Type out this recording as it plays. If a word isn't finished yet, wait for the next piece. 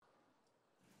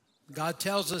God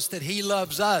tells us that He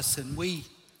loves us, and we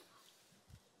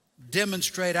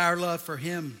demonstrate our love for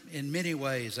Him in many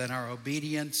ways, and our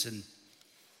obedience, and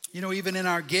even in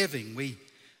our giving.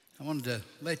 I wanted to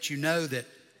let you know that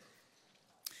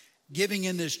giving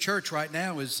in this church right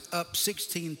now is up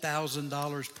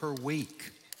 $16,000 per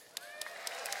week.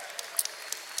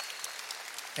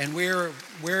 And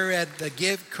we're at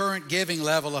the current giving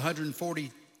level,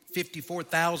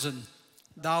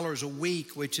 $54,000 a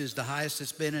week, which is the highest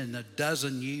it's been in a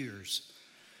dozen years.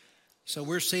 So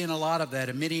we're seeing a lot of that,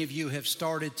 and many of you have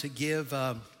started to give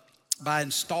by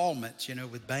installments,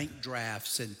 with bank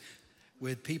drafts, and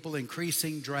with people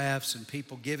increasing drafts and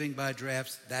people giving by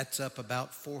drafts. That's up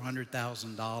about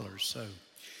 $400,000. So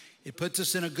it puts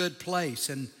us in a good place,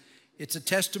 and it's a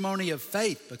testimony of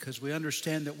faith because we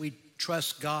understand that we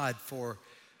trust God for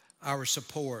our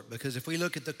support. Because if we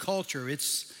look at the culture,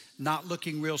 it's not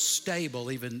looking real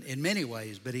stable, even in many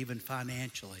ways, but even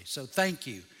financially. So thank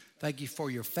you. Thank you for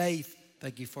your faith.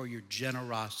 Thank you for your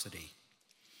generosity.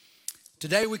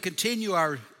 Today we continue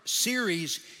our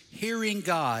series, Hearing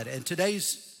God. And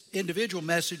today's individual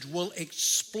message will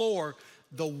explore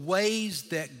the ways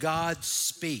that God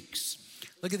speaks.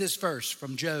 Look at this verse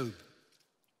from Job.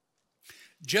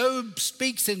 Job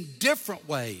speaks in different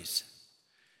ways,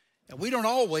 and we don't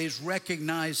always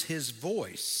recognize his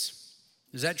voice.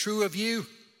 Is that true of you?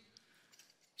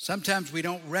 Sometimes we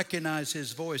don't recognize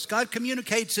his voice. God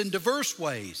communicates in diverse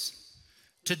ways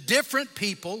to different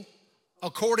people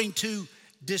according to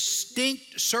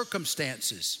distinct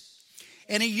circumstances.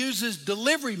 And he uses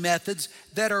delivery methods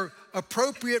that are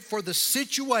appropriate for the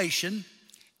situation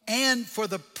and for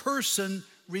the person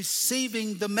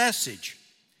receiving the message.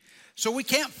 So we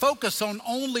can't focus on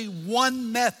only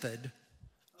one method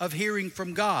of hearing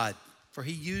from God, for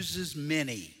he uses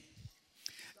many.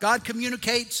 God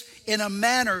communicates in a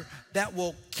manner that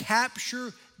will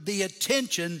capture the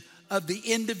attention of the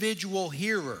individual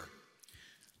hearer.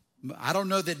 I don't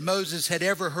know that Moses had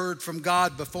ever heard from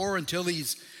God before until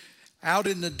he's out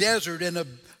in the desert and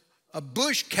a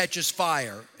bush catches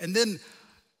fire, and then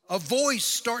a voice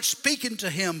starts speaking to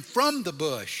him from the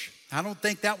bush. I don't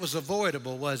think that was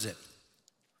avoidable, was it?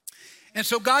 And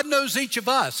so God knows each of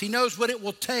us. He knows what it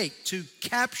will take to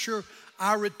capture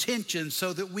our attention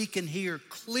so that we can hear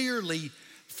clearly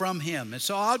from him. And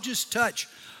so I'll just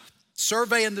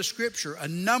survey in the scripture a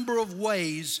number of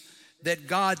ways that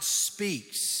God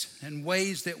speaks and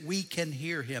ways that we can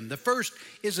hear him. The first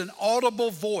is an audible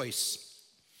voice.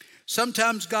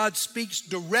 Sometimes God speaks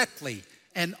directly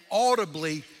and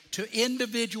audibly to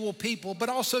individual people, but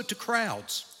also to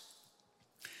crowds.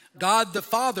 God the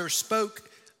Father spoke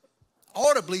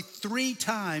audibly 3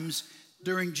 times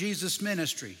during Jesus'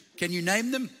 ministry. Can you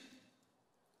name them?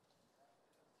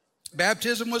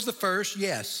 Baptism was the first,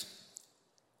 yes.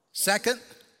 Second?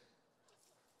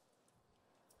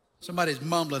 Somebody's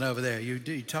mumbling over there.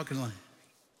 You're talking like,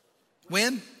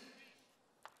 when?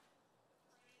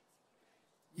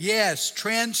 Yes,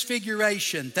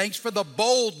 transfiguration. Thanks for the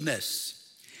boldness.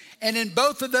 And in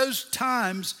both of those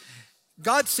times,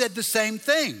 God said the same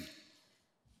thing.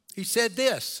 He said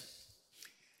this.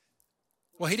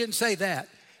 Well, he didn't say that.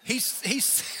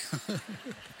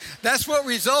 That's what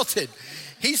resulted.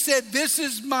 He said, "This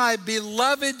is my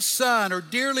beloved son," or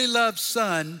dearly loved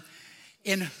son,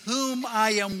 "in whom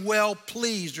I am well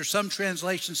pleased," or some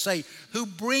translations say, "who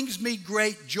brings me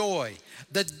great joy."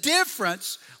 The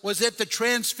difference was at the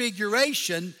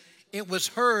transfiguration, it was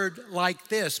heard like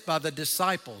this by the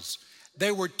disciples.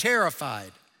 They were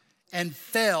terrified and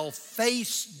fell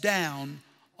face down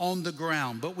on the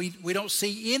ground. But we don't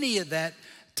see any of that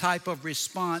type of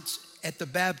response at the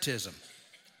baptism.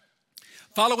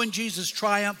 Following Jesus'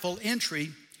 triumphal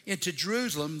entry into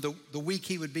Jerusalem, the week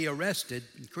he would be arrested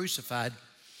and crucified,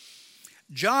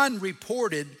 John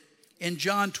reported in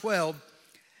John 12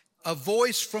 a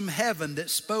voice from heaven that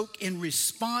spoke in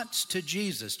response to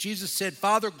Jesus. Jesus said,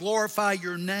 "Father, glorify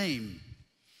your name."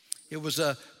 It was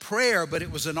a prayer, but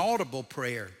it was an audible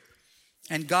prayer.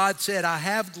 And God said, "I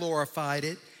have glorified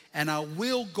it, and I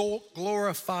will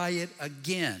glorify it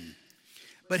again."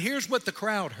 But here's what the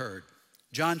crowd heard.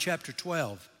 John chapter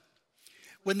 12.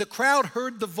 When the crowd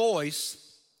heard the voice,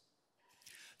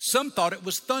 some thought it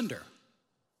was thunder,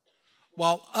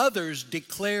 while others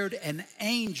declared an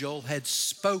angel had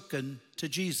spoken to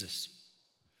Jesus.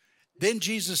 Then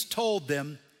Jesus told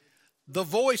them, "The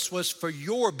voice was for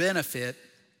your benefit,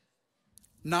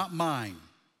 not mine."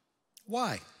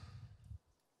 Why?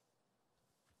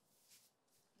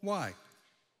 Why?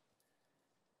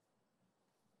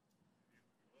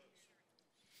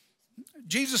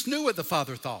 Jesus knew what the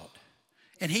Father thought.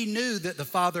 And he knew that the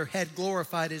Father had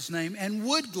glorified his name and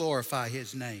would glorify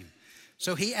his name.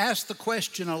 So he asked the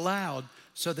question aloud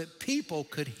so that people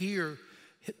could hear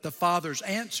the Father's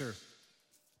answer.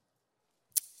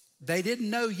 They didn't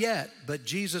know yet, but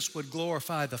Jesus would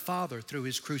glorify the Father through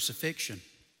his crucifixion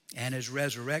and his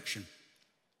resurrection.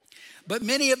 But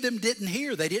many of them didn't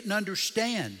hear. They didn't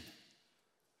understand.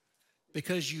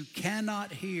 Because you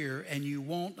cannot hear and you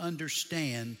won't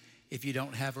understand if you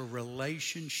don't have a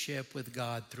relationship with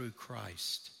God through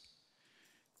Christ.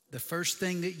 The first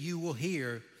thing that you will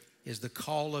hear is the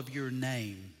call of your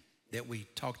name that we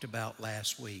talked about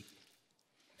last week.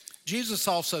 Jesus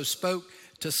also spoke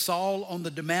to Saul on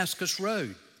the Damascus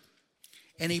road,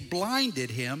 and he blinded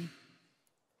him,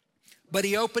 but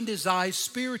he opened his eyes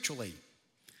spiritually.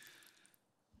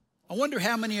 I wonder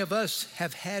how many of us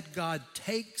have had God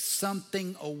take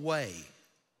something away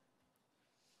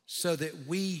so that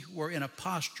we were in a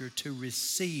posture to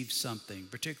receive something,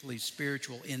 particularly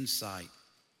spiritual insight.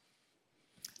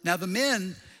 Now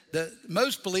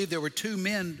most believe there were two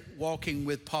men walking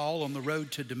with Paul on the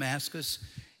road to Damascus.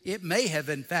 It may have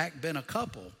in fact been a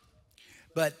couple,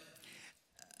 but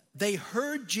they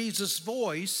heard Jesus'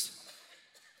 voice,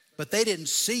 but they didn't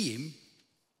see him.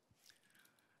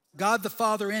 God the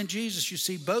Father and Jesus, you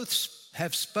see, both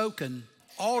have spoken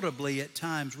audibly at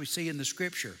times, we see in the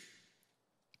scripture.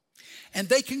 And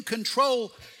they can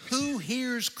control who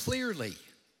hears clearly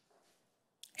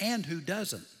and who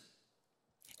doesn't,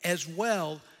 as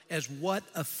well as what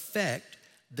effect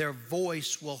their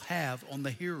voice will have on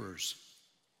the hearers.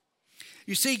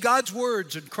 You see, God's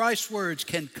words and Christ's words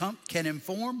can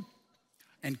inform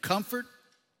and comfort,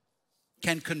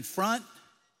 can confront,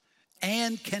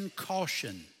 and can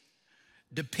caution,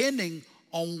 depending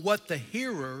on what the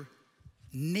hearer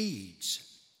needs.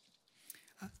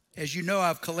 As you know,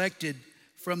 I've collected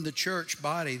from the church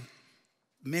body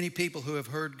many people who have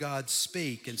heard God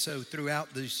speak. And so throughout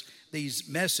these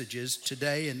messages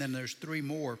today, and then there's 3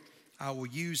 more, I will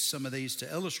use some of these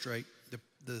to illustrate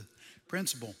the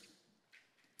principle.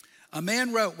 A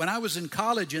man wrote, when I was in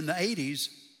college in the 80s,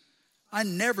 I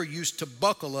never used to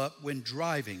buckle up when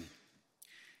driving.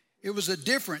 It was a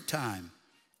different time,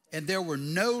 and there were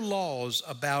no laws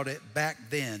about it back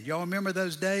then. Y'all remember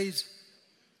those days?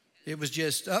 It was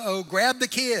just, grab the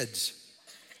kids.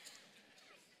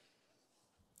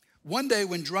 One day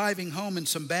when driving home in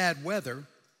some bad weather,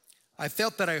 I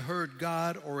felt that I heard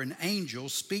God or an angel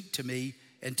speak to me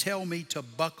and tell me to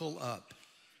buckle up.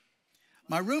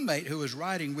 My roommate who was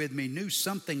riding with me knew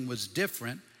something was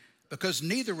different because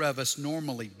neither of us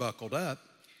normally buckled up,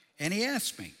 and he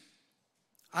asked me.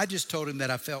 I just told him that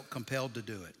I felt compelled to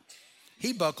do it.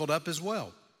 He buckled up as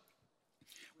well.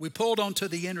 We pulled onto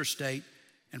the interstate,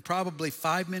 and probably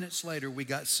 5 minutes later, we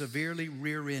got severely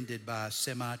rear-ended by a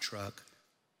semi-truck.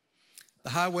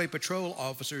 The highway patrol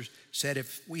officers said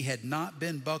if we had not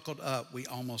been buckled up, we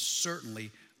almost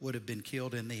certainly would have been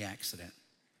killed in the accident.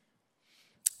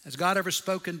 Has God ever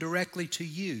spoken directly to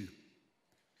you?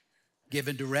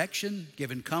 Given direction,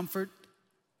 given comfort,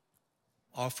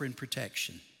 offering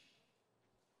protection.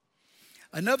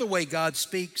 Another way God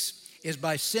speaks is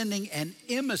by sending an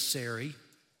emissary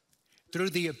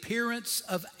through the appearance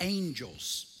of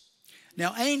angels.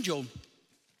 Now, angel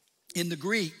in the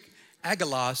Greek,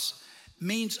 angelos,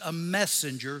 means a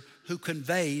messenger who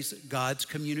conveys God's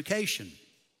communication.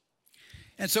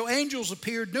 And so angels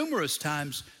appeared numerous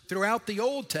times throughout the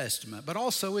Old Testament, but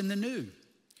also in the New.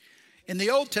 In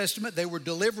the Old Testament, they were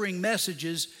delivering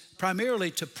messages primarily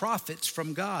to prophets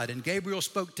from God. And Gabriel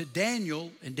spoke to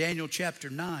Daniel in Daniel chapter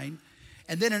 9.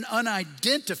 And then an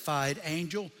unidentified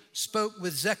angel spoke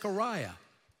with Zechariah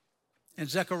in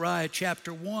Zechariah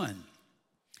chapter 1.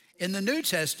 In the New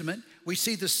Testament, we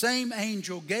see the same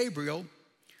angel, Gabriel,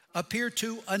 appear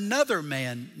to another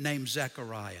man named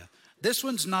Zechariah. This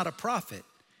one's not a prophet.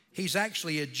 He's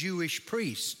actually a Jewish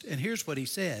priest. And here's what he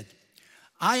said.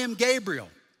 I am Gabriel.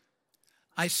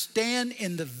 I stand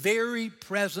in the very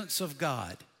presence of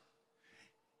God.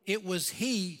 It was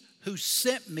he who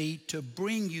sent me to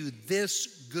bring you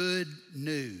this good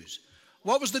news.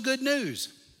 What was the good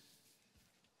news?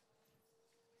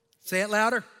 Say it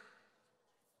louder.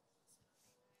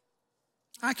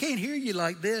 I can't hear you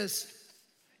like this.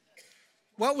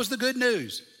 What was the good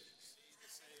news?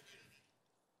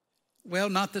 Well,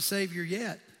 not the Savior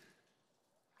yet.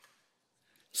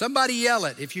 Somebody yell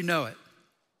it if you know it.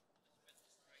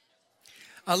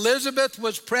 Elizabeth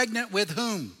was pregnant with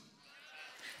whom?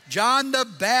 John the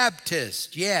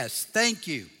Baptist. Yes, thank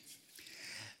you.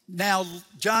 Now,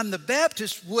 John the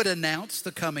Baptist would announce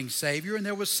the coming Savior, and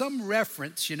there was some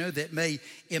reference, that may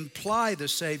imply the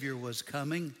Savior was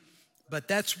coming. But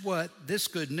that's what this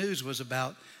good news was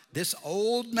about. This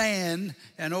old man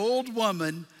and old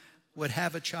woman would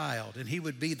have a child, and he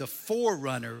would be the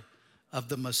forerunner of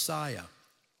the Messiah.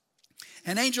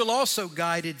 An angel also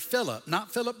guided Philip,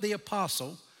 not Philip the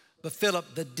apostle, but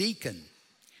Philip the deacon,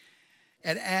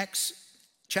 at Acts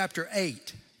chapter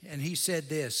 8. And he said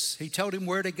this, he told him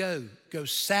where to go. Go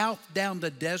south down the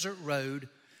desert road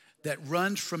that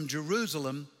runs from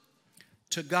Jerusalem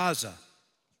to Gaza.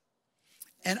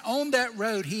 And on that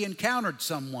road, he encountered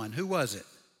someone. Who was it?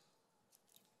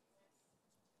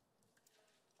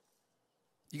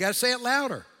 You got to say it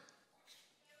louder.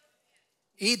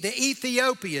 The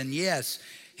Ethiopian, yes.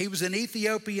 He was an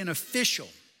Ethiopian official.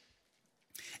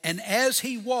 And as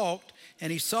he walked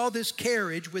and he saw this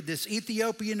carriage with this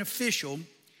Ethiopian official,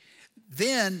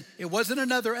 then it wasn't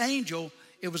another angel,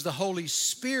 it was the Holy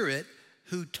Spirit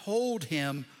who told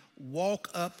him, walk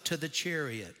up to the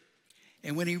chariot.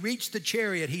 And when he reached the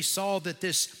chariot, he saw that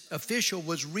this official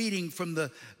was reading from the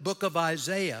book of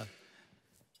Isaiah.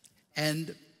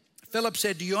 And Philip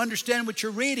said, do you understand what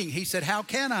you're reading? He said, how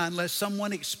can I unless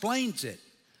someone explains it?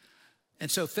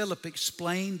 And so Philip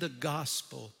explained the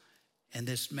gospel, and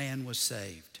this man was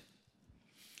saved.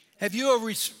 Have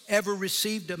you ever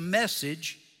received a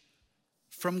message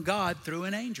from God through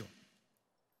an angel?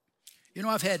 You know,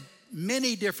 I've had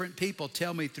many different people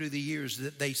tell me through the years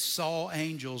that they saw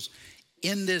angels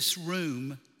in this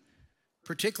room,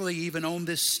 particularly even on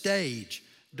this stage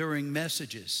during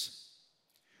messages.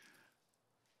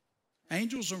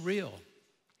 Angels are real.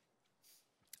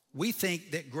 We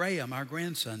think that Graham, our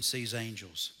grandson, sees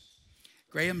angels.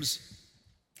 Graham's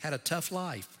had a tough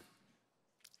life.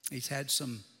 He's had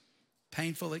some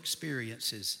painful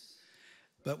experiences.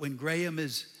 But when Graham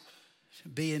is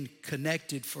being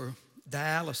connected for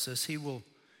dialysis,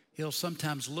 he'll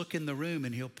sometimes look in the room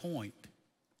and he'll point.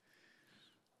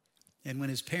 And when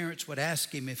his parents would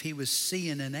ask him if he was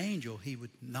seeing an angel, he would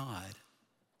nod.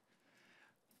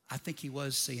 I think he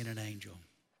was seeing an angel,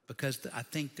 because I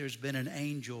think there's been an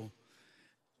angel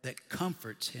that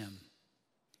comforts him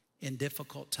in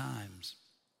difficult times.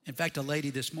 In fact, a lady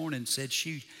this morning said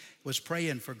she was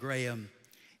praying for Graham,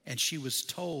 and she was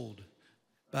told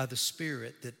by the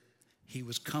Spirit that he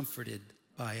was comforted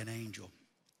by an angel.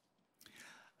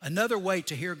 Another way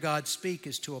to hear God speak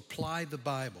is to apply the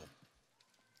Bible.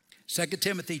 2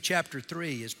 Timothy chapter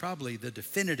 3 is probably the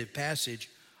definitive passage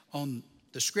on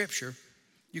the scripture.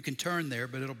 You can turn there,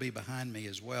 but it'll be behind me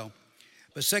as well.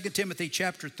 But 2 Timothy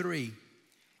chapter 3,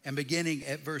 and beginning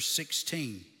at verse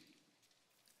 16.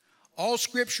 All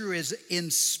scripture is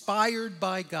inspired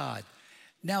by God.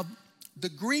 Now, the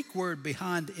Greek word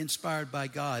behind inspired by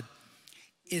God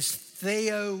is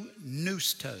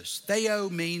theopneustos. Theo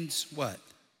means what?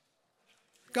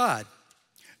 God.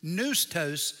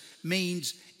 Pneustos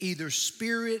means either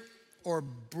spirit or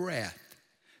breath.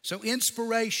 So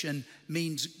inspiration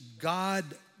means God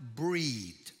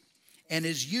breathed and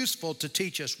is useful to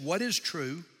teach us what is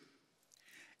true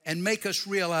and make us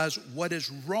realize what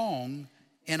is wrong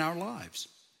in our lives.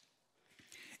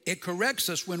 It corrects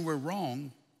us when we're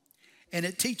wrong, and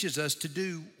it teaches us to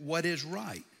do what is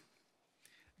right.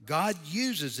 God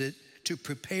uses it to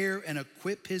prepare and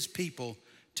equip his people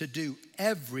to do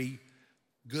every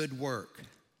good work.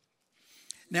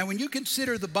 Now, when you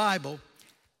consider the Bible,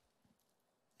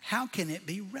 how can it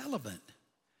be relevant?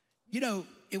 You know,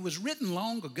 it was written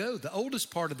long ago. The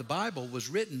oldest part of the Bible was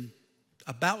written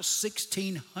about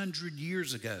 1,600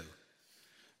 years ago.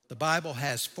 The Bible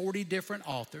has 40 different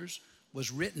authors,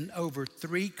 was written over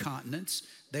 3 continents.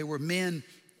 They were men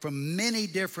from many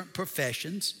different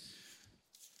professions.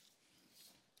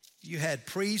 You had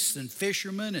priests and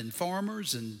fishermen and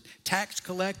farmers and tax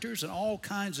collectors and all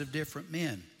kinds of different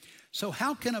men. So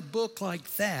how can a book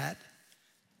like that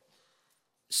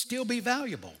still be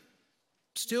valuable,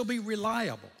 still be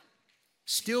reliable,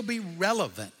 still be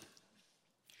relevant?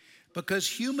 Because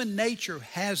human nature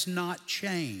has not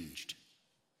changed.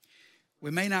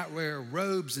 We may not wear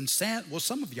robes and sandals. Well,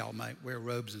 some of y'all might wear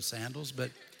robes and sandals,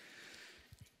 but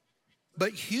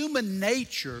human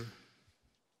nature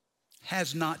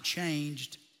has not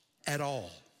changed at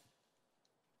all.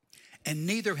 And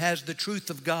neither has the truth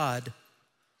of God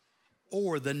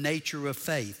or the nature of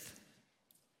faith.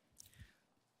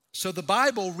 So the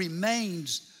Bible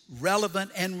remains relevant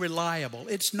and reliable.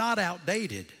 It's not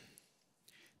outdated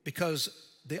because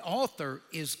the author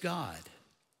is God.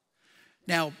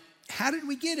 Now, how did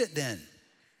we get it then?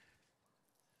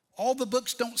 All the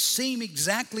books don't seem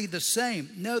exactly the same.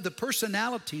 No, the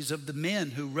personalities of the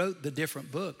men who wrote the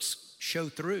different books show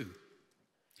through.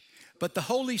 But the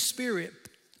Holy Spirit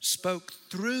spoke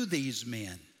through these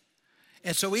men.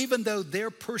 And so even though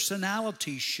their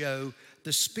personalities show,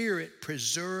 the Spirit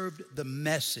preserved the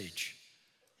message.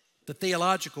 The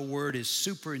theological word is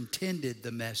superintended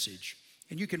the message.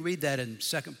 And you can read that in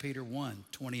 2 Peter 1,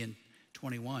 20 and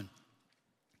 21.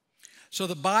 So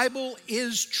the Bible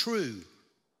is true,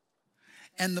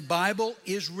 and the Bible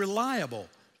is reliable.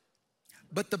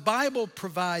 But the Bible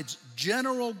provides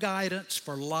general guidance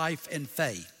for life and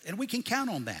faith, and we can count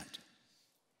on that.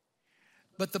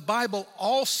 But the Bible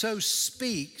also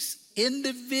speaks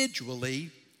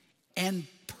individually and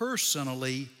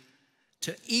personally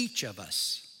to each of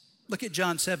us. Look at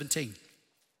John 17.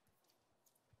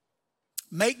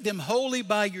 Make them holy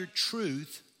by your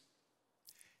truth.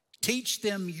 Teach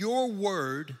them your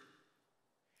word,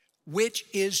 which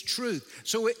is truth.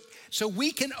 So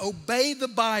we can obey the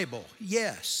Bible,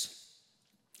 yes.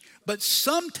 But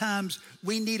sometimes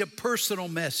we need a personal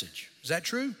message. Is that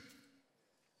true?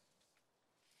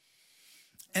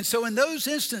 And so in those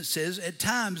instances, at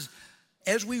times,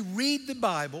 as we read the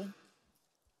Bible,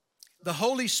 the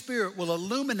Holy Spirit will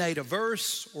illuminate a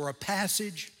verse or a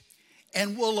passage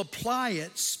and will apply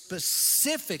it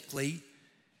specifically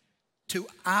to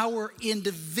our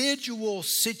individual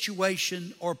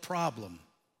situation or problem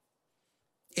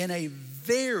in a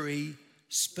very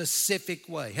specific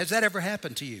way. Has that ever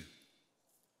happened to you?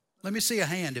 Let me see a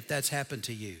hand if that's happened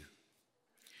to you.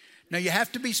 Now, you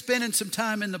have to be spending some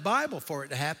time in the Bible for it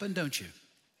to happen, don't you?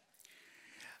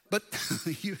 But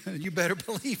you better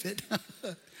believe it.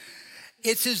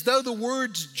 It's as though the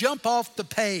words jump off the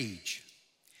page.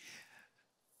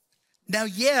 Now,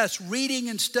 yes, reading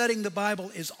and studying the Bible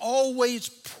is always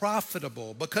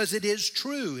profitable because it is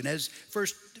true. And as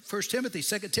 2 Timothy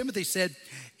said,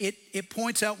 it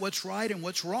points out what's right and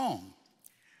what's wrong.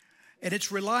 And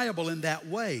it's reliable in that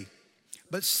way.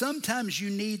 But sometimes you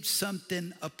need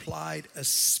something applied,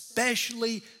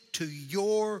 especially to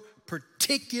your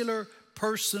particular,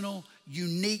 personal,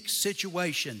 unique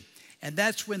situation. And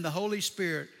that's when the Holy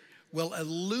Spirit will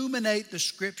illuminate the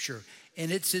Scripture.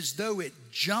 And it's as though it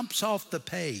jumps off the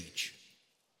page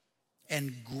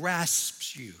and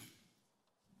grasps you.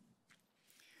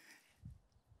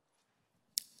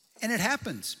 And it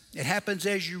happens. It happens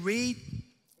as you read.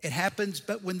 It happens,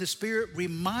 but when the Spirit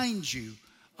reminds you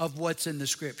of what's in the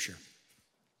Scripture.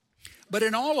 But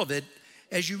in all of it,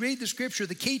 as you read the Scripture,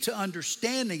 the key to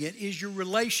understanding it is your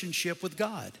relationship with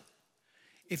God.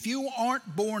 If you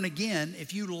aren't born again,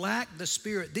 if you lack the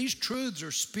Spirit, these truths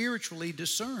are spiritually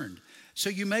discerned. So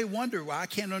you may wonder, well, I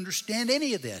can't understand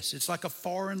any of this. It's like a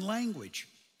foreign language.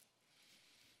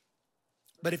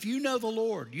 But if you know the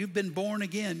Lord, you've been born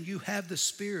again, you have the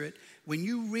Spirit. When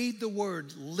you read the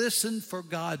Word, listen for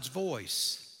God's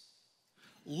voice.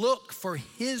 Look for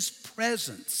His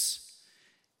presence.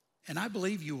 And I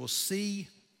believe you will see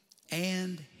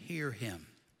and hear Him.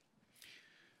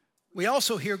 We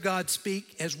also hear God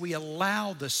speak as we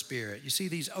allow the Spirit. You see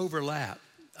these overlap.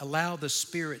 Allow the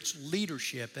Spirit's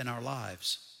leadership in our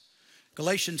lives.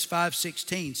 Galatians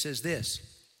 5:16 says this.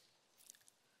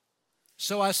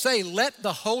 So I say, let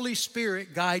the Holy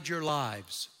Spirit guide your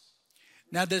lives.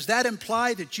 Now, does that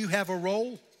imply that you have a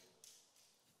role?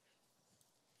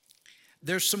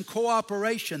 There's some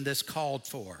cooperation that's called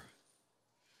for.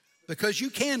 Because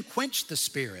you can quench the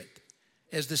Spirit.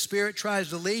 As the Spirit tries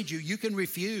to lead you, you can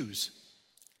refuse.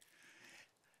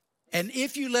 And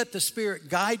if you let the Spirit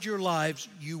guide your lives,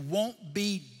 you won't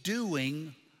be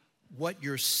doing what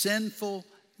your sinful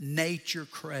nature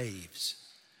craves.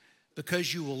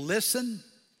 Because you will listen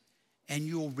and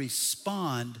you will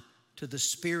respond to the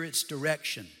Spirit's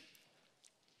direction.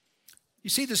 You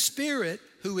see, the Spirit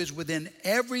who is within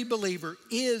every believer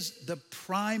is the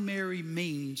primary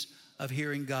means of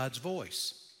hearing God's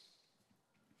voice.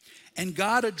 And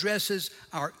God addresses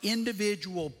our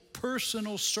individual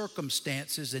personal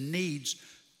circumstances and needs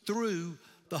through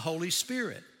the Holy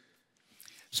Spirit.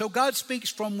 So God speaks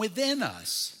from within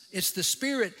us. It's the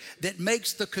Spirit that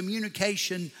makes the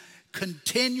communication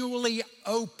continually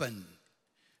open,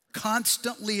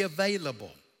 constantly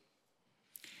available.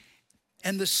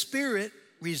 And the Spirit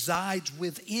resides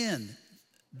within.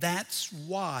 That's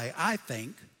why, I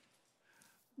think,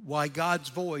 why God's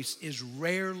voice is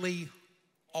rarely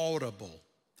audible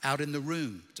out in the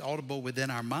room. It's audible within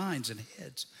our minds and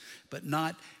heads, but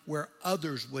not where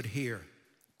others would hear.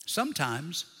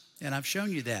 Sometimes, and I've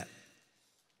shown you that.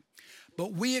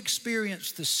 But we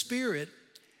experience the Spirit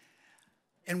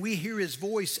and we hear His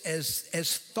voice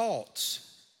as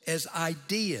thoughts, as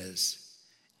ideas,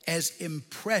 as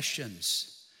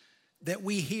impressions that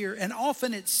we hear. And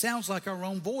often it sounds like our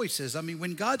own voices. I mean,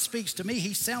 when God speaks to me,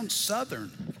 He sounds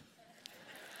Southern.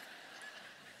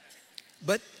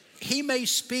 But He may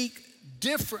speak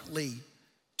differently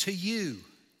to you.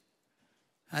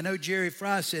 I know Jerry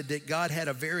Fry said that God had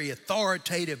a very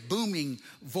authoritative, booming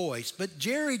voice, but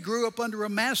Jerry grew up under a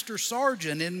master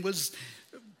sergeant and was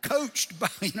coached by,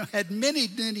 had many,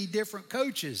 many different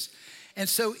coaches. And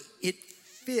so it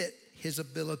fit his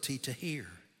ability to hear.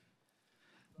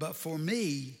 But for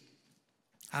me,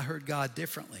 I heard God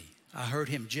differently. I heard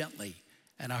him gently,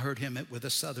 and I heard him with a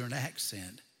southern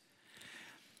accent.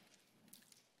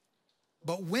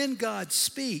 But when God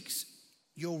speaks,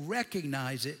 you'll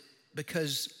recognize it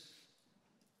because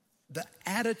the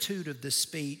attitude of the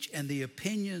speech and the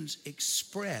opinions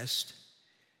expressed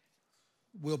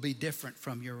will be different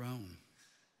from your own.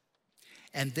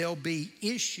 And there'll be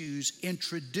issues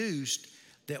introduced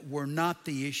that were not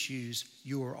the issues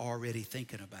you were already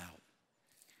thinking about.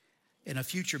 In a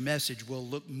future message, we'll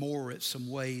look more at some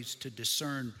ways to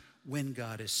discern when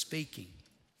God is speaking.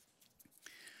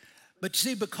 But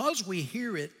see, because we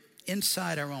hear it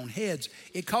inside our own heads,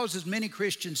 it causes many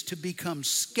Christians to become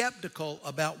skeptical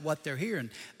about what they're hearing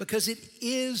because it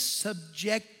is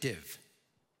subjective.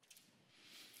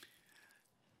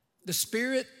 The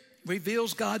Spirit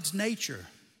reveals God's nature,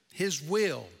 his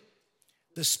will.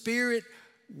 The Spirit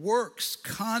works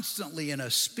constantly in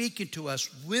us, speaking to us,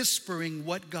 whispering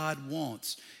what God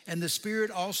wants. And the Spirit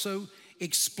also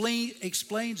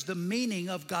explains the meaning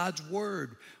of God's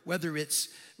word, whether it's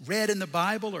read in the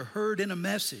Bible or heard in a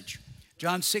message.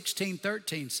 John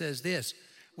 16:13 says this,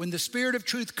 when the Spirit of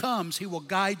truth comes, he will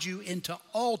guide you into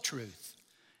all truth.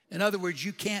 In other words,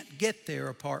 you can't get there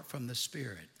apart from the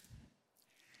Spirit.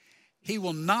 He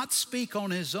will not speak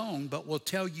on his own, but will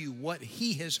tell you what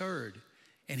he has heard,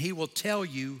 and he will tell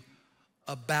you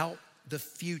about the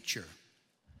future.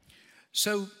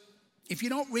 So if you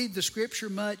don't read the scripture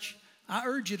much, I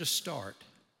urge you to start.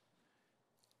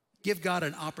 Give God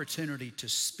an opportunity to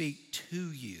speak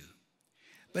to you.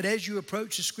 But as you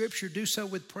approach the scripture, do so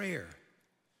with prayer.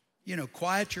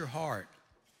 Quiet your heart.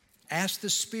 Ask the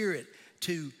Spirit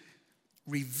to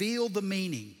reveal the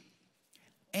meaning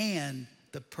and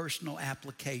the personal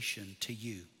application to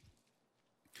you.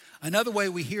 Another way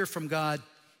we hear from God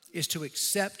is to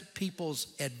accept people's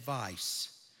advice.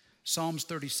 Psalms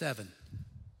 37.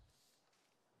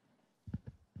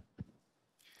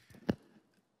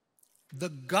 The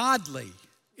godly,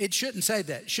 it shouldn't say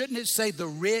that. Shouldn't it say the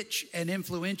rich and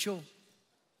influential?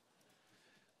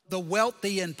 The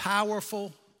wealthy and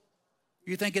powerful?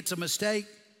 You think it's a mistake?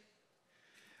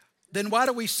 Then why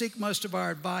do we seek most of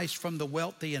our advice from the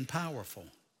wealthy and powerful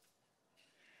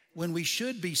when we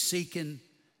should be seeking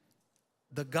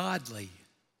the godly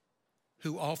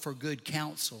who offer good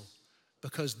counsel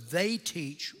because they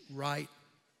teach right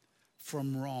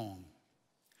from wrong?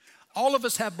 All of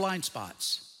us have blind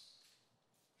spots.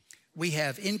 We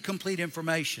have incomplete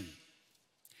information,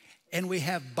 and we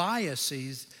have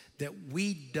biases that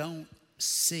we don't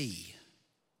see.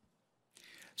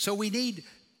 So we need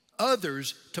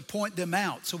others to point them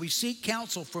out. So we seek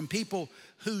counsel from people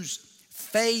whose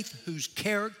faith, whose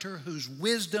character, whose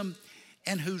wisdom,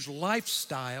 and whose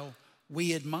lifestyle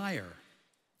we admire.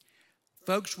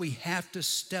 Folks, we have to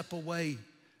step away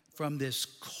from this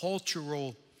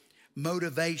cultural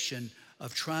motivation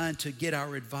of trying to get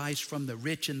our advice from the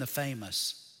rich and the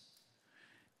famous.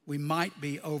 We might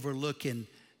be overlooking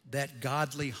that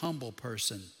godly, humble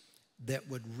person that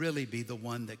would really be the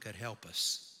one that could help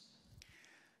us.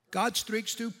 God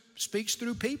speaks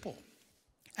through people.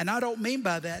 And I don't mean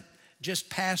by that just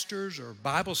pastors or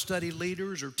Bible study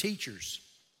leaders or teachers.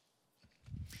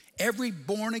 Every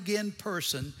born-again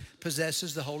person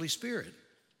possesses the Holy Spirit.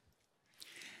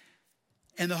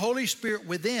 And the Holy Spirit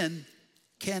within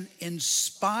can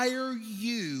inspire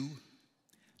you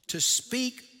to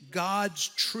speak God's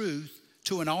truth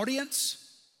to an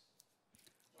audience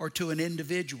or to an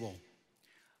individual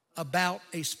about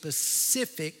a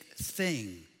specific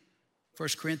thing. 1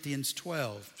 Corinthians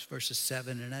 12, verses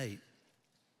 7 and 8.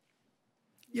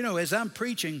 As I'm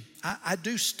preaching, I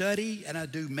do study and I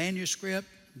do manuscript,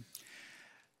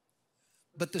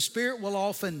 but the Spirit will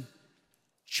often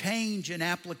change an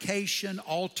application,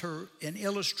 alter an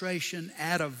illustration,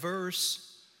 add a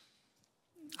verse.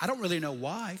 I don't really know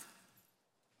why,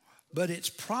 but it's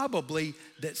probably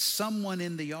that someone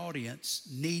in the audience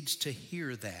needs to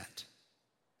hear that.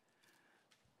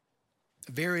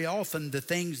 Very often, the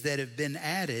things that have been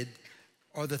added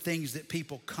are the things that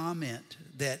people comment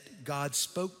that God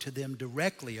spoke to them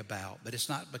directly about, but it's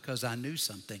not because I knew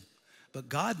something, but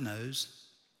God knows.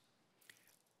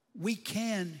 We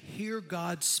can hear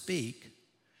God speak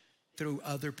through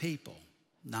other people,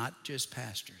 not just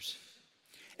pastors.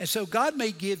 And so God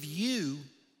may give you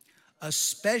a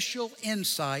special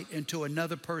insight into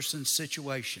another person's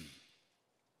situation.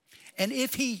 And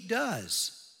if he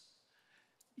does,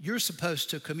 you're supposed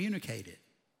to communicate it.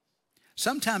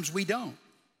 Sometimes we don't.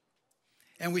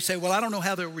 And we say, well, I don't know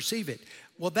how they'll receive it.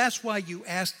 Well, that's why you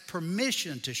ask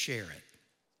permission to share it.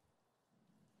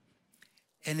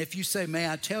 And if you say, may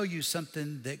I tell you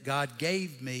something that God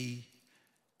gave me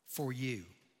for you?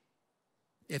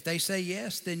 If they say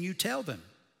yes, then you tell them.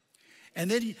 And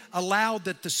then allow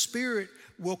that the Spirit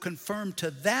will confirm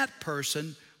to that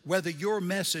person whether your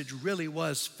message really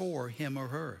was for him or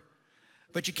her.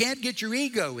 But you can't get your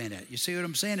ego in it. You see what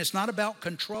I'm saying? It's not about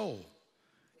control.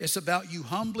 It's about you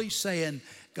humbly saying,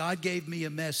 God gave me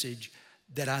a message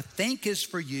that I think is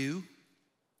for you.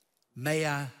 May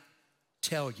I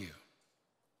tell you?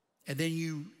 And then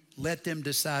you let them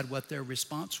decide what their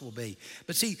response will be.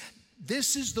 But see,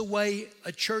 this is the way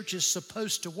a church is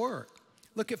supposed to work.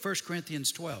 Look at 1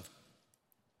 Corinthians 12.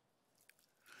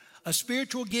 A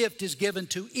spiritual gift is given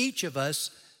to each of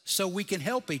us so we can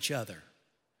help each other.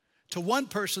 To one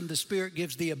person, the Spirit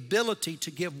gives the ability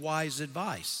to give wise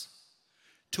advice.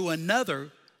 To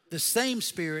another, the same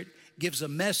Spirit gives a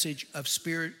message of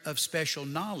special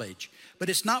knowledge. But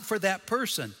it's not for that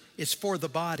person, it's for the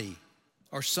body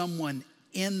or someone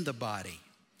in the body.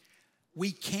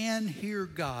 We can hear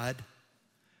God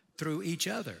through each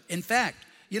other. In fact,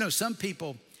 some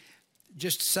people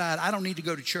just decide, I don't need to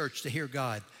go to church to hear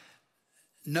God.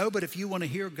 No, but if you want to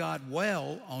hear God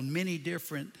well on many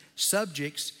different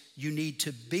subjects, you need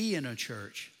to be in a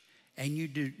church, and you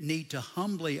do need to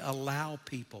humbly allow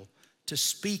people to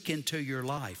speak into your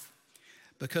life,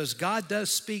 because God does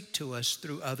speak to us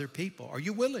through other people. Are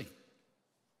you willing?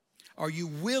 Are you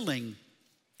willing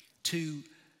to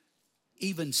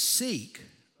even seek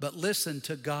but listen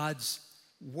to God's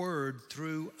word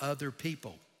through other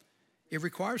people? It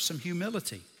requires some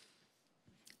humility.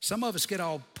 Some of us get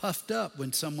all puffed up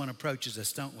when someone approaches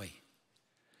us, don't we?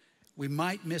 We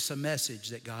might miss a message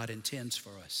that God intends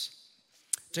for us.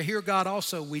 To hear God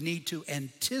also, we need to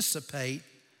anticipate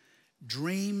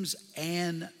dreams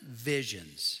and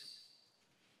visions.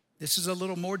 This is a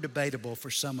little more debatable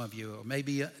for some of you, or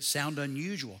maybe sound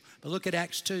unusual. But look at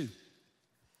Acts 2.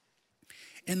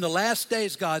 In the last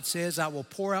days, God says, I will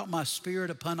pour out my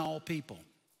Spirit upon all people.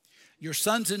 Your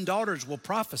sons and daughters will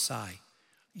prophesy.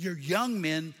 Your young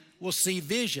men will see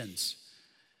visions.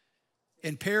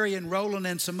 And Perry and Roland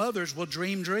and some others will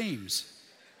dream dreams.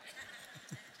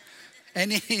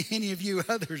 And any of you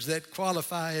others that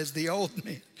qualify as the old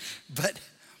men. But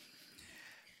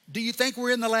do you think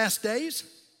we're in the last days?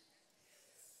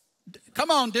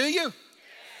 Come on, do you?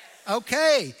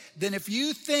 Okay, then if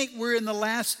you think we're in the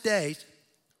last days,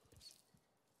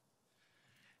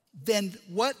 then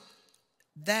what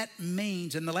that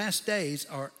means in the last days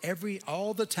are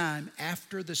all the time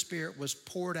after the Spirit was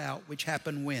poured out, which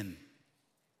happened when?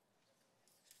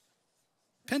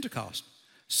 Pentecost.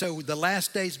 So the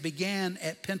last days began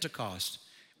at Pentecost,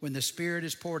 when the Spirit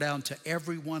is poured out to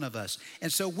every one of us.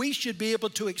 And so we should be able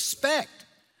to expect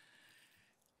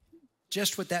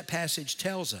just what that passage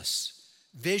tells us.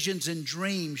 Visions and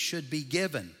dreams should be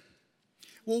given.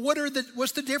 Well,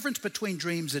 what's the difference between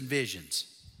dreams and visions?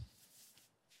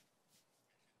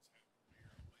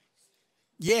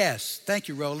 Yes, thank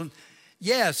you, Roland.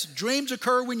 Yes, dreams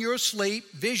occur when you're asleep.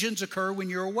 Visions occur when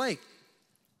you're awake.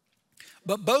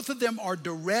 But both of them are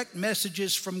direct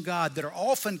messages from God that are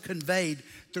often conveyed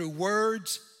through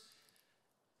words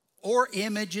or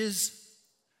images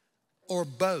or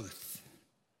both.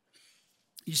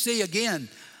 You see, again,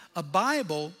 a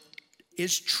Bible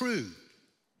is true,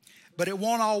 but it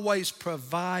won't always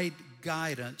provide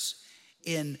guidance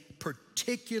in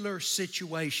particular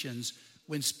situations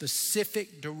when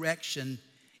specific direction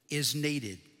is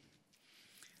needed.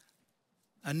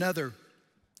 Another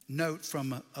note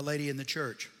from a lady in the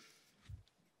church.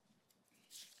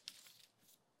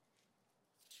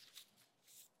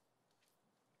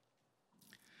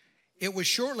 It was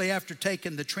shortly after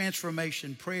taking the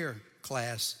transformation prayer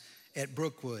class at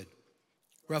Brookwood,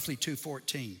 roughly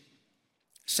 214.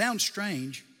 Sounds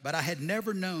strange, but I had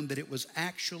never known that it was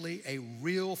actually a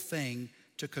real thing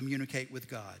to communicate with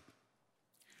God.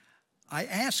 I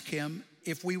asked him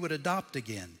if we would adopt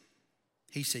again.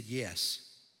 He said yes.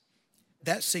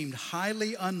 That seemed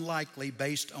highly unlikely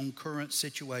based on current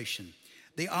situation.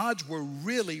 The odds were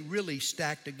really, really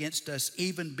stacked against us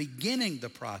even beginning the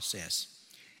process,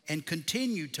 and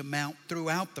continued to mount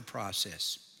throughout the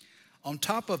process. On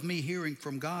top of me hearing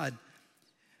from God,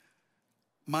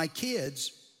 my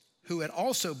kids, who had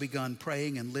also begun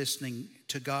praying and listening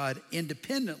to God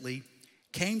independently,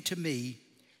 came to me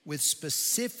with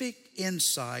specific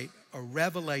insight or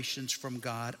revelations from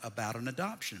God about an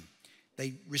adoption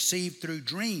they received through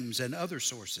dreams and other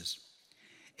sources.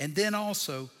 And then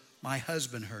also my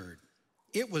husband heard.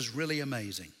 It was really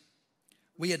amazing.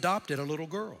 We adopted a little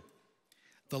girl.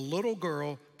 The little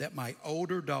girl that my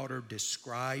older daughter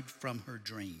described from her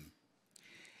dream.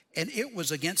 And it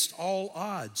was against all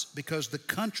odds because the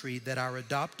country that our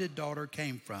adopted daughter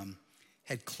came from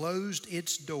had closed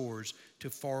its doors to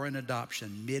foreign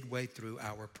adoption midway through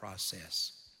our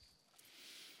process.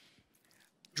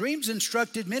 Dreams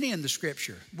instructed many in the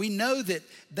scripture. We know that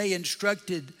they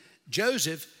instructed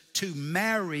Joseph to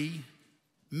marry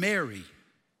Mary.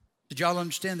 Did y'all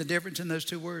understand the difference in those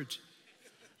two words?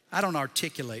 I don't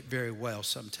articulate very well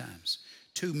sometimes.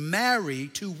 To marry,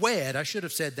 to wed, I should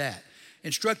have said that.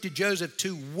 Instructed Joseph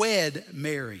to wed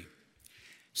Mary.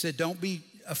 Said, don't be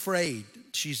afraid.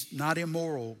 She's not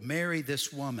immoral. Marry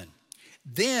this woman.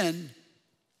 Then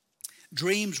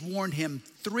dreams warned him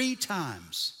 3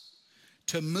 times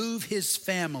to move his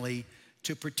family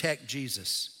to protect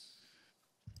Jesus.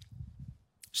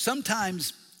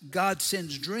 Sometimes God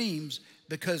sends dreams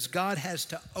because God has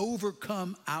to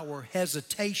overcome our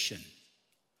hesitation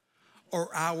or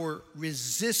our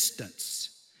resistance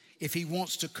if he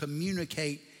wants to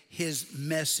communicate his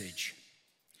message.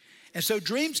 And so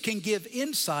dreams can give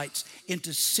insights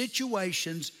into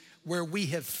situations where we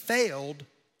have failed,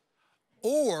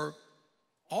 or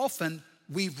often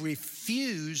we've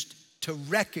refused to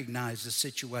recognize the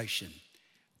situation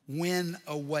when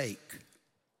awake.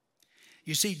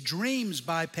 You see, dreams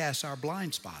bypass our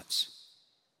blind spots.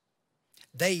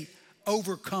 They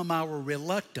overcome our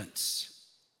reluctance.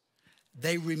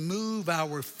 They remove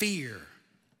our fear.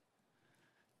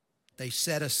 They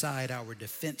set aside our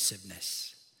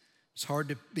defensiveness. It's hard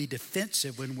to be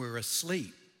defensive when we're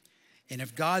asleep. And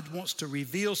if God wants to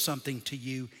reveal something to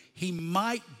you, he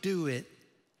might do it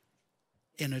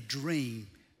in a dream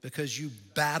because you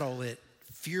battle it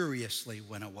furiously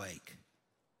when awake.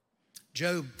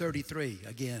 Job 33,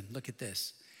 again, look at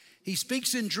this. He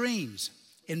speaks in dreams,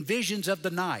 in visions of the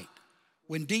night,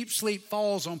 when deep sleep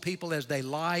falls on people as they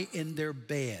lie in their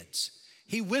beds.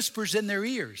 He whispers in their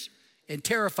ears and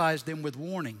terrifies them with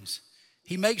warnings.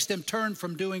 He makes them turn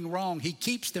from doing wrong. He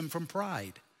keeps them from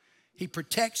pride. He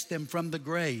protects them from the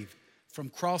grave, from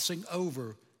crossing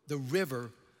over the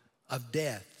river of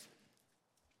death.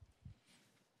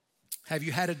 Have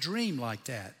you had a dream like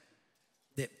that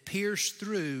pierced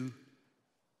through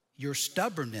your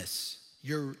stubbornness,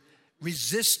 your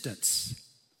resistance,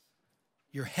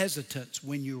 your hesitance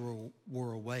when you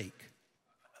were awake?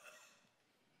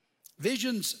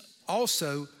 Visions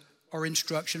also are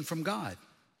instruction from God.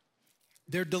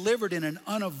 They're delivered in an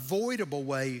unavoidable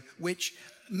way, which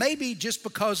may be just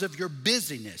because of your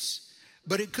busyness,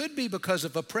 but it could be because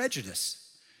of a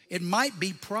prejudice. It might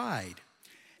be pride.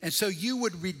 And so you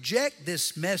would reject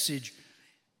this message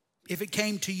if it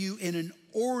came to you in an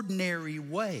ordinary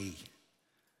way.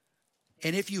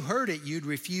 And if you heard it, you'd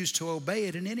refuse to obey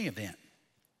it in any event.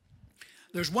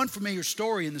 There's one familiar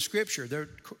story in the scripture.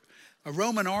 A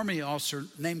Roman army officer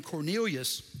named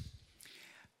Cornelius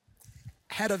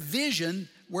had a vision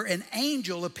where an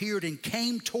angel appeared and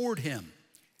came toward him.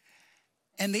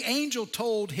 And the angel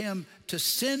told him to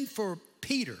send for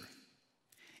Peter.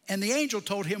 And the angel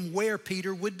told him where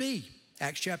Peter would be.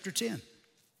 Acts chapter 10.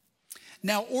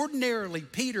 Now, ordinarily,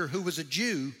 Peter, who was a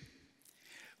Jew,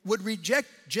 would reject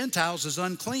Gentiles as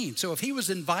unclean. So if he was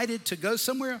invited to go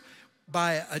somewhere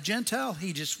by a Gentile,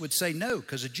 he just would say no,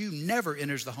 because a Jew never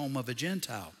enters the home of a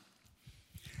Gentile.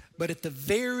 But at the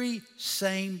very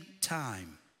same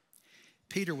time,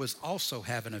 Peter was also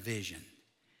having a vision.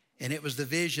 And it was the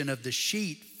vision of the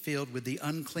sheet filled with the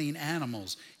unclean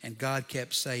animals. And God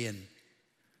kept saying,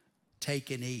 take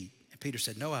and eat. And Peter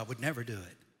said, no, I would never do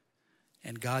it.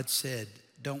 And God said,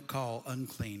 don't call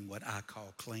unclean what I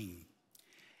call clean.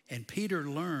 And Peter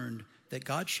learned that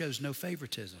God shows no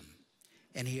favoritism.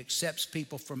 And he accepts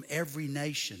people from every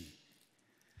nation.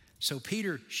 So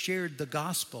Peter shared the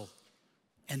gospel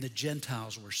and the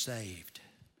Gentiles were saved.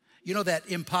 You know that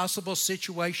impossible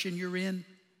situation you're in?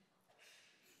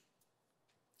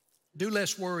 Do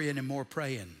less worrying and more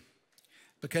praying.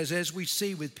 Because as we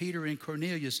see with Peter and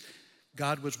Cornelius,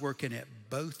 God was working at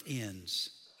both ends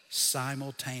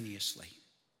simultaneously.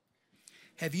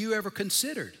 Have you ever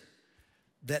considered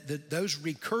that those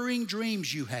recurring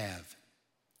dreams you have,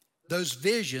 those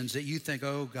visions that you think,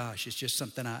 oh gosh, it's just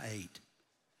something I ate,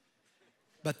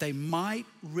 but they might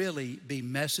really be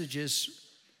messages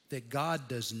that God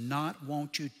does not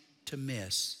want you to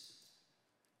miss,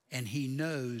 and he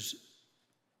knows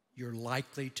you're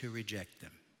likely to reject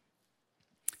them.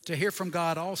 To hear from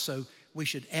God also, we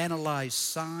should analyze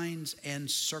signs and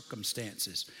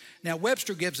circumstances. Now,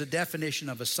 Webster gives a definition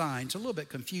of a sign. It's a little bit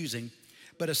confusing,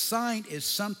 but a sign is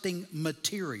something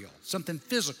material, something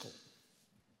physical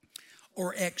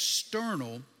or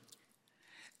external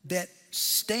that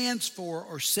stands for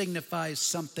or signifies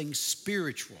something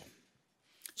spiritual.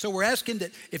 So we're asking that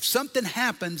if something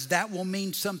happens, that will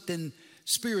mean something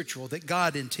spiritual that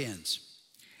God intends.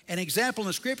 An example in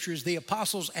the scripture is the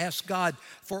apostles asked God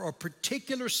for a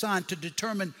particular sign to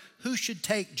determine who should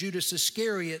take Judas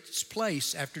Iscariot's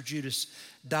place after Judas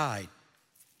died.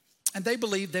 And they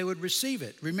believed they would receive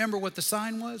it. Remember what the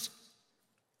sign was?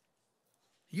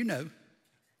 You know.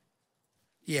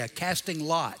 Yeah, casting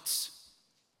lots.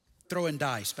 Throwing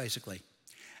dice, basically.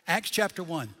 Acts chapter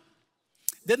 1.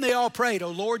 Then they all prayed,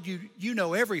 "O Lord, you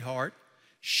know every heart.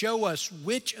 Show us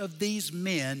which of these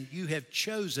men you have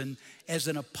chosen as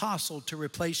an apostle to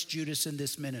replace Judas in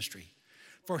this ministry.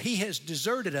 For he has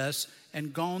deserted us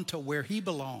and gone to where he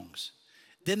belongs."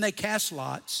 Then they cast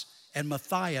lots, and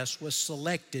Matthias was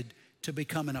selected to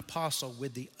become an apostle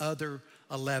with the other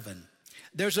 11.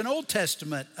 There's an Old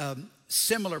Testament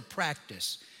similar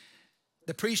practice.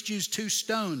 The priest used 2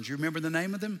 stones. You remember the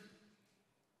name of them?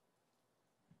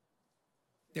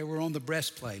 They were on the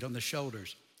breastplate, on the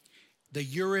shoulders. The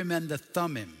Urim and the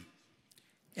Thummim.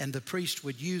 And the priest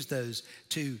would use those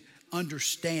to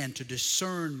understand, to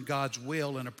discern God's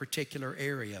will in a particular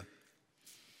area.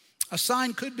 A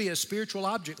sign could be a spiritual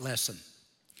object lesson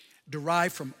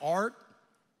derived from art,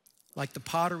 like the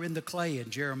potter in the clay in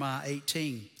Jeremiah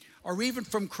 18, or even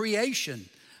from creation,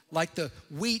 like the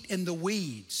wheat and the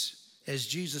weeds, as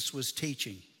Jesus was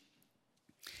teaching.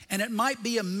 And it might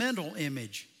be a mental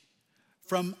image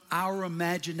from our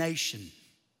imagination.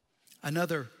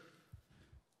 Another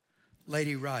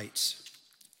lady writes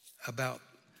about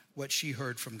what she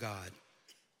heard from God.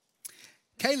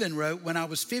 Kaylin wrote, "When I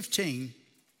was 15,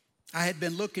 I had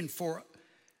been looking for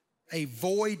a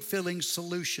void-filling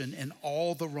solution in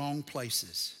all the wrong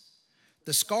places.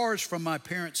 The scars from my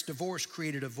parents' divorce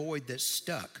created a void that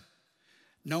stuck.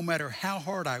 No matter how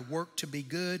hard I worked to be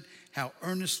good, how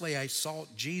earnestly I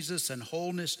sought Jesus and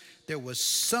wholeness, there was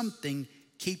something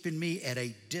keeping me at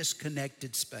a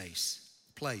disconnected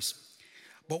place.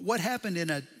 But what happened in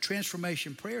a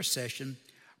transformation prayer session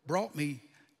brought me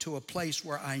to a place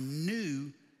where I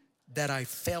knew that I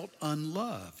felt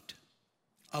unloved,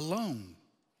 alone,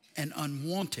 and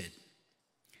unwanted.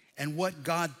 And what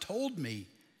God told me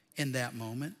in that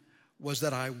moment was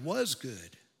that I was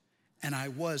good and I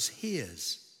was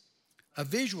His." A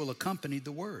visual accompanied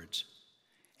the words.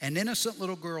 An innocent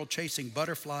little girl chasing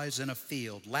butterflies in a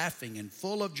field, laughing and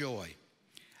full of joy.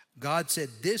 God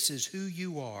said, "This is who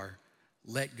you are.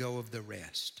 Let go of the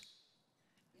rest."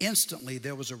 Instantly,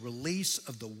 there was a release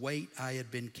of the weight I had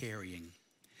been carrying.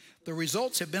 The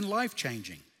results have been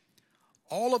life-changing.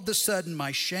 All of a sudden,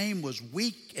 my shame was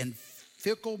weak and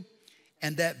fickle,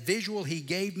 and that visual He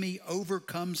gave me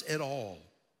overcomes it all.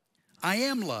 I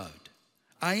am loved.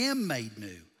 I am made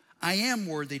new. I am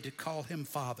worthy to call Him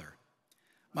Father.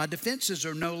 My defenses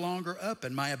are no longer up,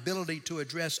 and my ability to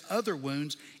address other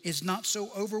wounds is not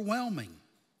so overwhelming.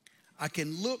 I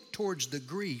can look towards the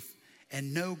grief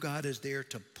and know God is there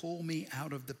to pull me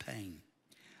out of the pain.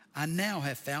 I now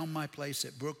have found my place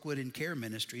at Brookwood and Care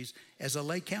Ministries as a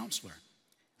lay counselor,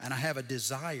 and I have a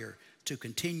desire to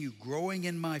continue growing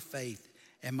in my faith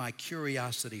and my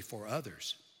curiosity for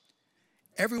others.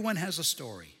 Everyone has a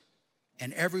story,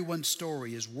 and everyone's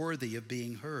story is worthy of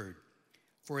being heard,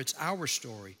 for it's our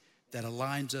story that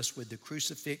aligns us with the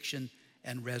crucifixion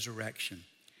and resurrection.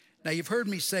 Now, you've heard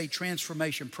me say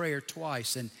transformation prayer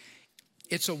twice, and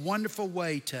it's a wonderful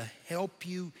way to help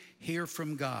you hear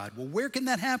from God. Well, where can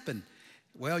that happen?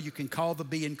 Well, you can call the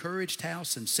Be Encouraged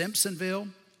House in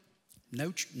Simpsonville.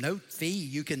 No fee.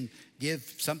 You can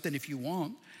give something if you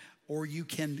want, or you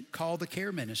can call the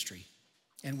Care Ministry,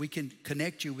 and we can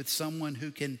connect you with someone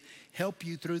who can help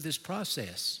you through this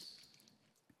process.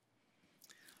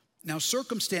 Now,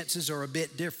 circumstances are a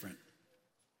bit different,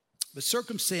 but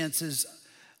circumstances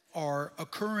are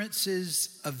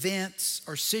occurrences, events,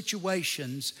 or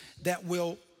situations that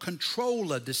will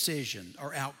control a decision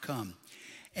or outcome.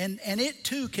 And it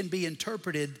too can be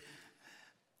interpreted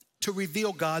to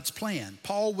reveal God's plan.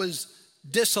 Paul was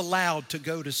disallowed to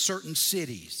go to certain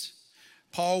cities.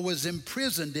 Paul was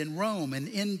imprisoned in Rome, and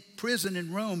in prison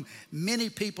in Rome, many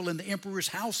people in the emperor's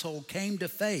household came to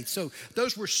faith. So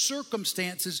those were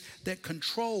circumstances that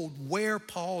controlled where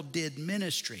Paul did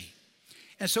ministry.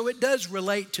 And so it does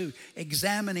relate to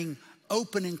examining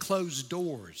open and closed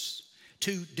doors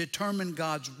to determine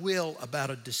God's will about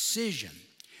a decision.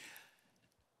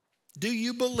 Do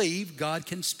you believe God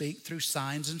can speak through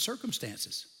signs and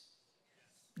circumstances?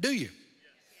 Do you?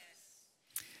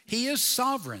 He is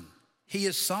sovereign. He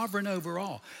is sovereign over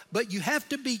all. But you have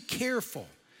to be careful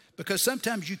because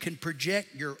sometimes you can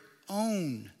project your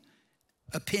own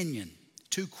opinion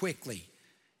too quickly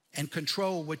and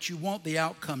control what you want the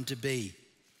outcome to be.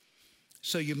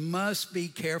 So you must be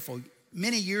careful.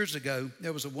 Many years ago,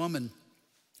 there was a woman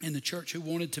in the church who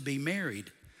wanted to be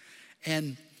married.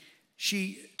 And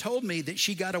she told me that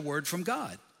she got a word from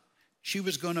God. She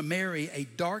was going to marry a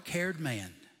dark-haired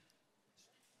man.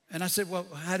 And I said, well,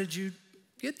 how did you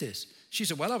get this? She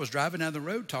said, well, I was driving down the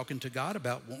road talking to God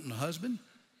about wanting a husband.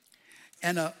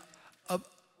 And a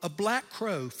black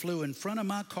crow flew in front of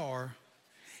my car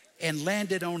and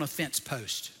landed on a fence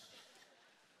post.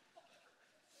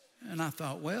 And I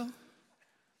thought, well,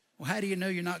 how do you know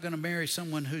you're not going to marry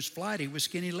someone who's flighty with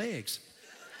skinny legs?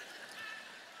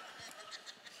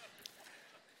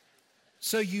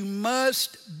 So you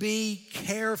must be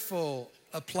careful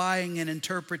applying an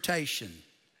interpretation.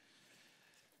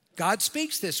 God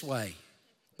speaks this way,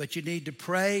 but you need to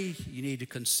pray, you need to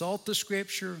consult the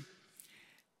scripture,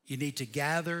 you need to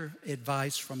gather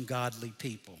advice from godly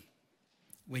people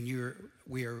when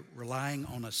we are relying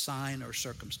on a sign or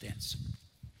circumstance.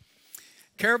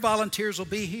 Care volunteers will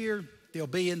be here. They'll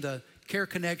be in the Care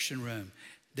Connection room.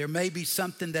 There may be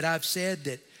something that I've said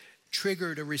that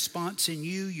triggered a response in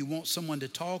you. You want someone to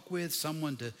talk with,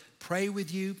 someone to pray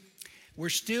with you. We're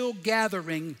still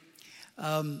gathering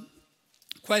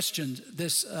questions,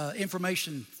 this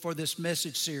information for this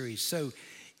message series. So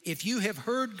if you have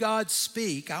heard God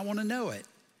speak, I want to know it.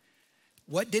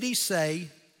 What did he say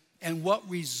and what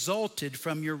resulted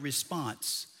from your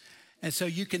response? And so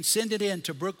you can send it in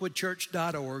to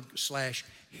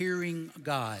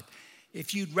brookwoodchurch.org/hearinggod.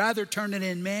 If you'd rather turn it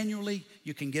in manually,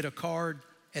 you can get a card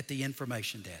at the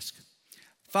information desk.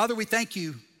 Father, we thank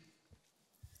you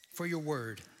for your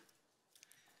word.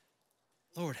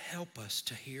 Lord, help us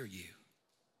to hear you.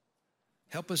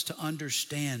 Help us to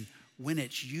understand when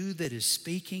it's you that is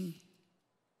speaking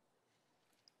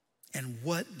and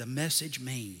what the message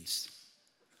means.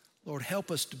 Lord, help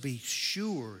us to be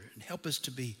sure and help us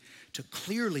to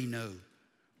clearly know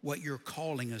what you're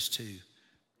calling us to,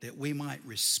 that we might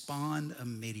respond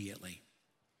immediately.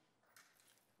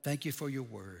 Thank you for your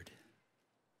word.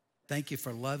 Thank you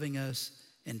for loving us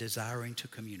and desiring to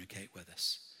communicate with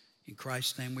us. In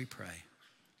Christ's name we pray.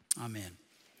 Amen.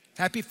 Happy